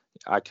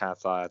I kind of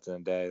thought at the end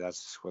of the day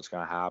that's what's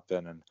going to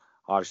happen. And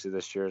obviously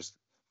this year's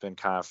been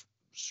kind of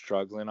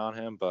struggling on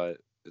him, but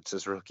it's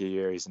his rookie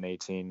year. He's an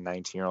 18,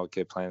 19-year-old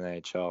kid playing in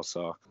the NHL,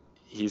 so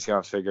he's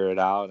going to figure it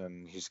out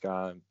and he's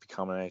going to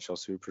become an NHL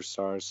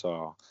superstar.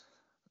 So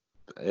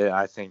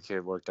I think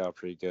it worked out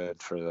pretty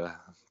good for the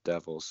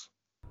Devils.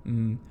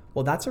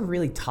 Well, that's a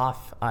really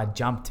tough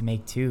jump to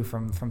make too,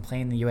 from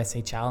playing the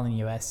USHL and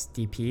the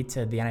USDP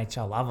to the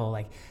NHL level.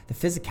 Like the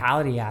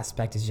physicality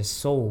aspect is just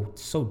so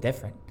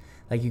different.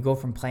 Like you go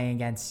from playing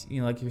against,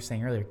 like you were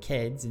saying earlier,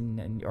 kids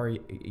and or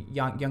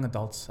young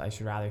adults, I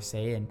should rather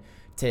say, and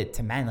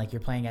to men. Like you're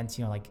playing against,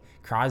 like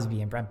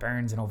Crosby and Brent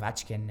Burns and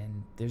Ovechkin,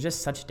 and there's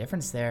just such a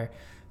difference there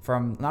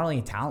from not only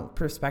a talent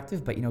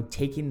perspective, but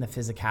taking the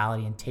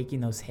physicality and taking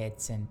those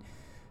hits. And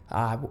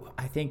I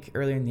think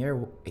earlier in the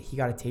year he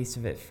got a taste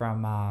of it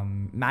from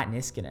Matt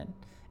Niskanen,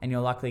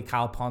 and luckily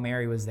Kyle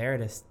Palmieri was there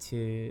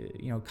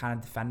to kind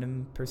of defend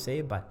him per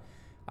se. But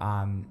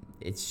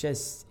it's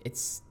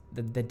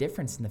the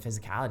difference in the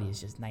physicality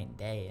is just night and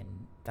day,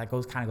 and that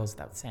goes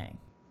without saying.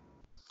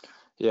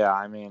 Yeah,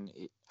 I mean,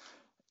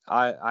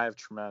 I have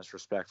tremendous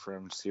respect for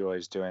him to see what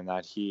he's doing.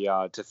 That he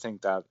to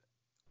think that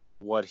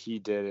what he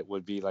did, it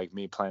would be like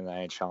me playing the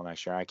NHL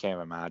next year. I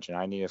can't imagine.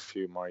 I need a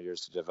few more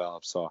years to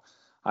develop. So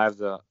I have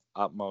the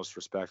utmost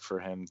respect for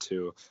him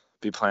to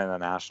be playing the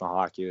National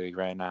Hockey League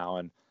right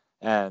now.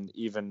 And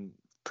even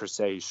per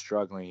se he's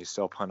struggling, he's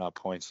still putting up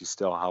points. He's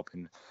still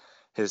helping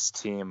his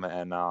team.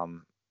 And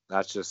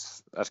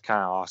that's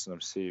kind of awesome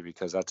to see,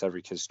 because that's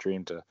every kid's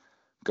dream to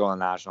go in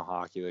the National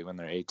Hockey League when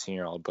they're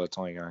 18-year-old, but it's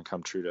only going to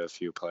come true to a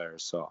few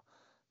players. So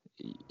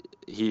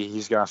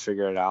he's gonna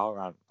figure it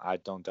out. I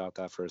don't doubt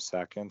that for a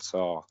second.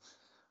 So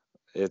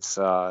it's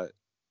gonna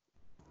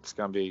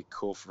be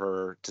cool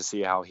to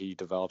see how he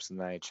develops in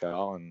the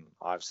NHL. And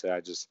obviously,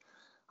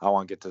 I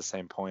want to get to the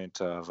same point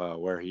of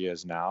where he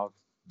is now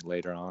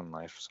later on in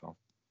life. So.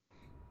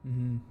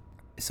 Mm-hmm.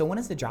 So when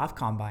is the draft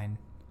combine?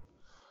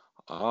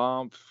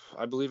 I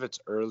believe it's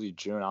early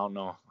June. I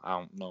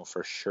don't know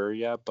for sure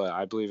yet, but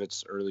I believe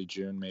it's early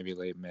June, maybe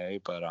late May.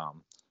 But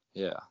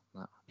yeah,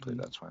 I believe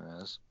that's when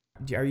it is.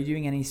 Are you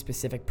doing any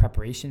specific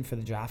preparation for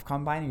the draft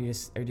combine, or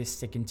are you just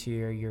sticking to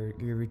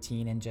your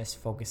routine and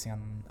just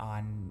focusing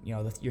on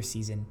your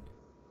season?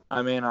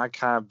 I mean, I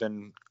kind of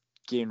been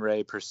getting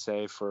ready per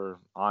se for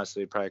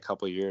honestly probably a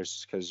couple of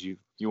years, because you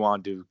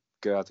want to do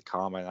good at the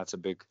combine.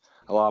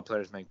 A lot of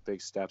players make big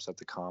steps at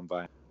the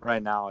combine.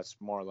 Right now, it's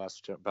more or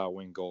less about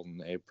winning gold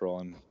in April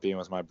and being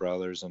with my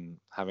brothers and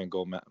having a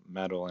gold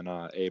medal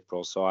in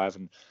April. So I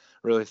haven't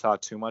really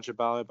thought too much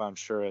about it, but I'm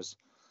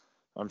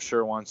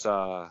sure once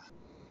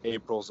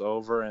April's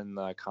over and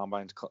the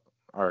combines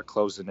are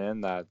closing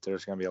in, that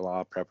there's gonna be a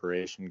lot of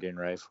preparation getting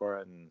ready for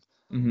it,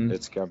 and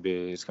it's gonna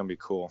be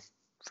cool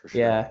for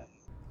sure. Yeah,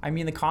 I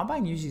mean the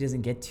combine usually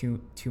doesn't get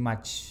too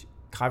much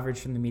coverage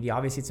from the media.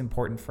 Obviously, it's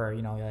important for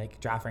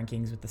like draft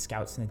rankings with the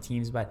scouts and the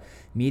teams, but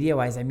media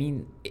wise, I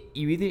mean,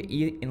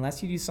 you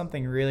unless you do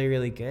something really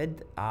really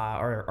good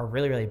or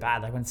really really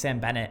bad, like when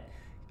Sam Bennett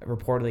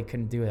reportedly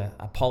couldn't do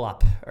a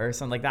pull-up or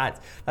something like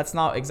that. That's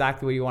not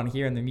exactly what you want to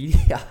hear in the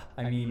media.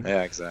 I mean,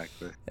 yeah,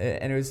 exactly.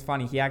 And it was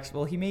funny. He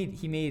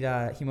made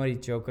a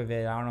joke of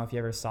it. I don't know if you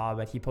ever saw,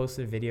 but he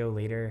posted a video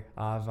later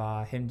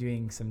of him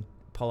doing some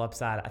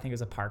pull-ups at, I think it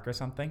was a park or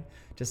something,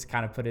 just to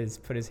kind of put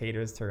his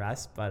haters to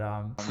rest. But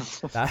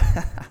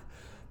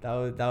that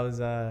was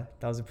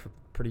a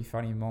pretty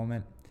funny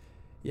moment.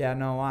 Yeah,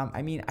 no,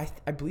 I mean,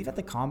 I believe at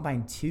the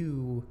combine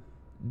too,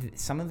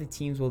 some of the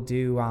teams will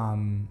do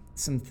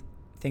some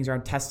things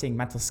around testing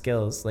mental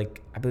skills, like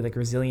I believe like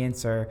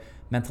resilience or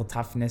mental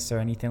toughness or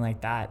anything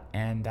like that.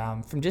 And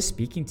from just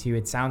speaking to you,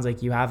 it sounds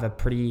like you have a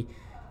pretty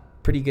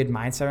good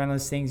mindset around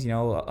those things.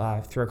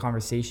 Through our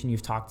conversation,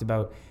 you've talked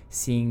about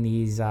seeing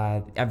these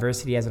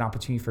adversity as an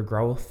opportunity for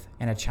growth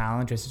and a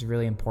challenge, which is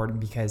really important,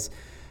 because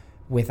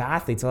with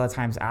athletes, a lot of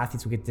times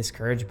athletes will get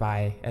discouraged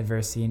by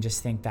adversity and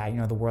just think that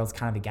the world's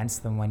kind of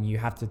against them, when you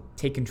have to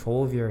take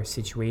control of your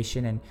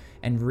situation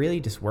and really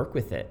just work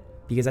with it.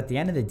 Because at the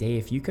end of the day,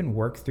 if you can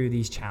work through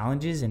these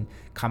challenges and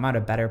come out a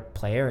better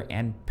player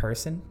and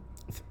person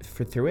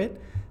through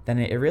it, then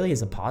it really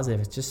is a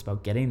positive. It's just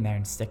about getting there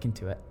and sticking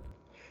to it.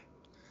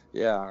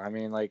 Yeah, I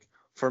mean, like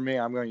for me,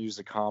 I'm going to use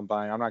the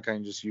combine. I'm not going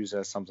to just use it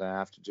as something I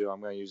have to do. I'm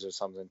going to use it as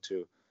something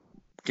to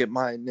get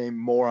my name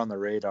more on the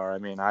radar. I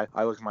mean, I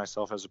look at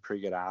myself as a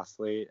pretty good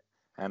athlete,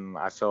 and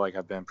I feel like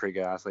I've been a pretty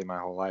good athlete my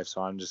whole life.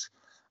 So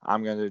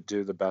I'm going to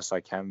do the best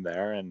I can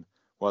there. And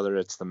whether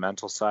it's the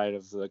mental side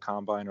of the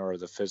combine or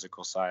the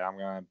physical side, I'm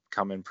going to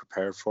come in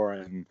prepared for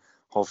it and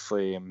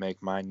hopefully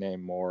make my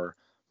name more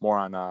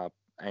on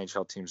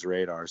NHL team's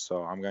radar.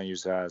 So I'm going to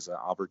use that as an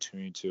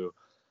opportunity to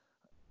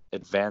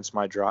advance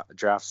my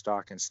draft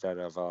stock instead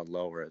of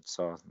lower it.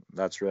 So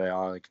that's really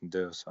all I can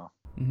do. So.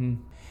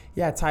 Mm-hmm.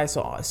 Yeah, Ty.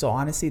 So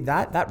honestly,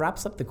 that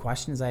wraps up the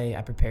questions I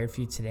prepared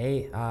for you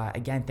today.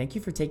 Again, thank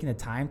you for taking the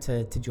time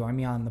to join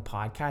me on the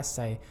podcast.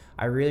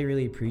 I really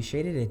really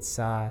appreciate it.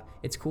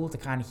 It's cool to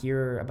kind of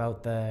hear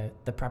about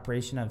the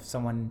preparation of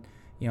someone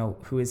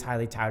who is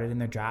highly touted in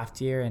their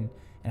draft year and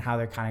how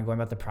they're kind of going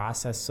about the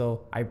process.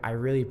 So I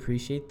really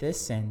appreciate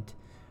this. And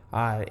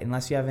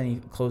unless you have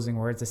any closing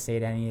words to say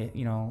to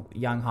any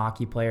young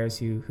hockey players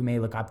who may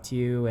look up to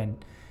you,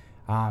 and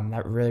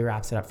that really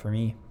wraps it up for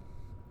me.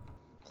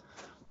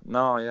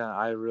 No, yeah,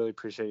 I really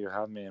appreciate you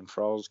having me. And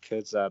for all those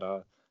kids that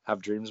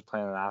have dreams of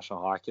playing in the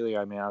National Hockey League,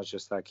 I mean, I was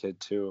just that kid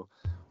too.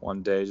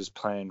 One day just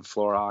playing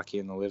floor hockey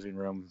in the living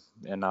room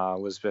in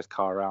Elizabeth,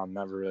 Colorado,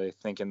 never really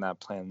thinking that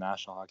playing the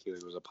National Hockey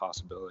League was a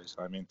possibility.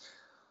 So, I mean,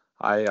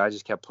 I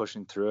just kept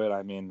pushing through it.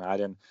 I mean,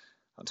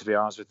 to be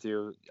honest with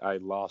you, I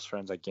lost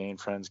friends, I gained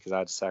friends because I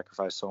had to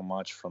sacrifice so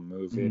much from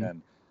moving. Mm-hmm.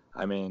 And,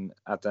 I mean,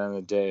 at the end of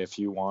the day, if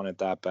you want it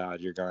that bad,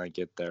 you're going to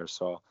get there.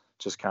 So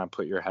just kind of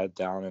put your head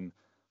down and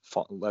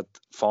fall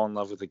in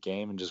love with the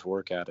game and just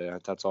work at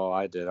it. That's all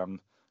I did. I'm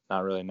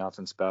not really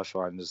nothing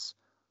special.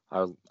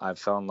 I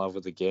fell in love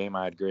with the game.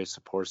 I had a great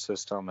support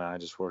system, and I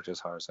just worked as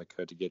hard as I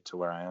could to get to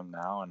where I am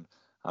now. And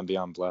I'm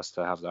beyond blessed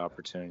to have the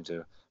opportunity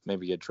to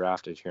maybe get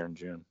drafted here in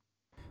June.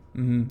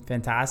 Mm-hmm.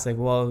 Fantastic.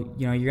 Well,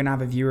 you're gonna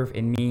have a viewer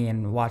in me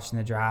and watching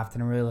the draft,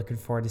 and I'm really looking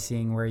forward to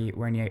seeing where you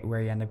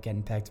end up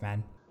getting picked,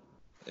 man.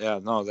 Yeah,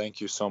 no,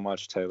 thank you so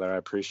much, Taylor. I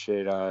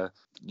appreciate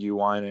you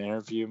wanting to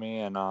interview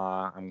me, and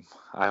I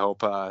hope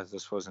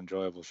this was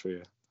enjoyable for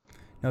you.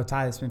 No,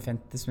 Ty, this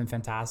has been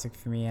fantastic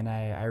for me, and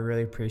I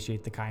really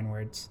appreciate the kind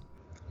words.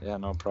 Yeah,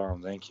 no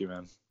problem. Thank you,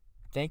 man.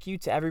 Thank you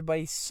to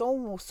everybody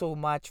so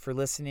much for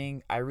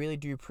listening. I really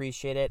do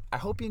appreciate it. I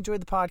hope you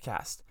enjoyed the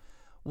podcast.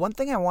 One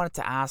thing I wanted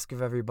to ask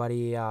of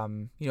everybody,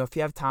 if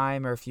you have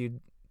time or if you'd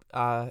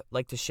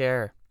like to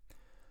share,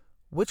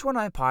 which one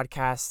of my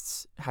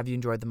podcasts have you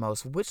enjoyed the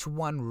most? Which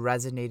one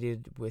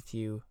resonated with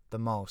you the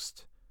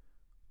most?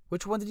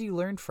 Which one did you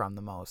learn from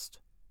the most?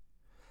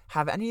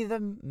 Have any of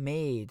them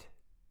made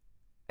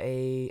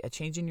a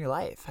change in your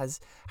life?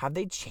 Have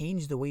they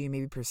changed the way you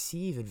maybe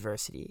perceive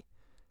adversity?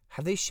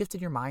 Have they shifted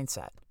your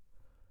mindset?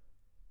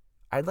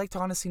 I'd like to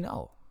honestly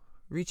know.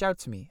 Reach out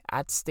to me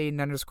at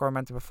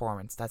Staden_mental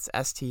performance. That's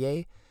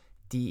STADEN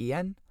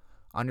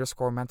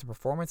 _mental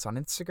performance on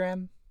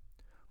Instagram.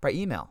 By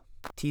email,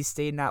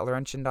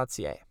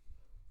 tstaden@laurentian.ca.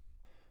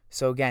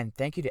 So again,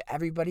 thank you to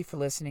everybody for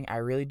listening. I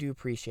really do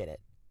appreciate it.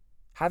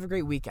 Have a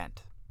great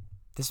weekend.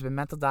 This has been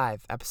Mental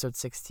Dive, episode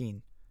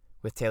 16,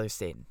 with Taylor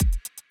Staden.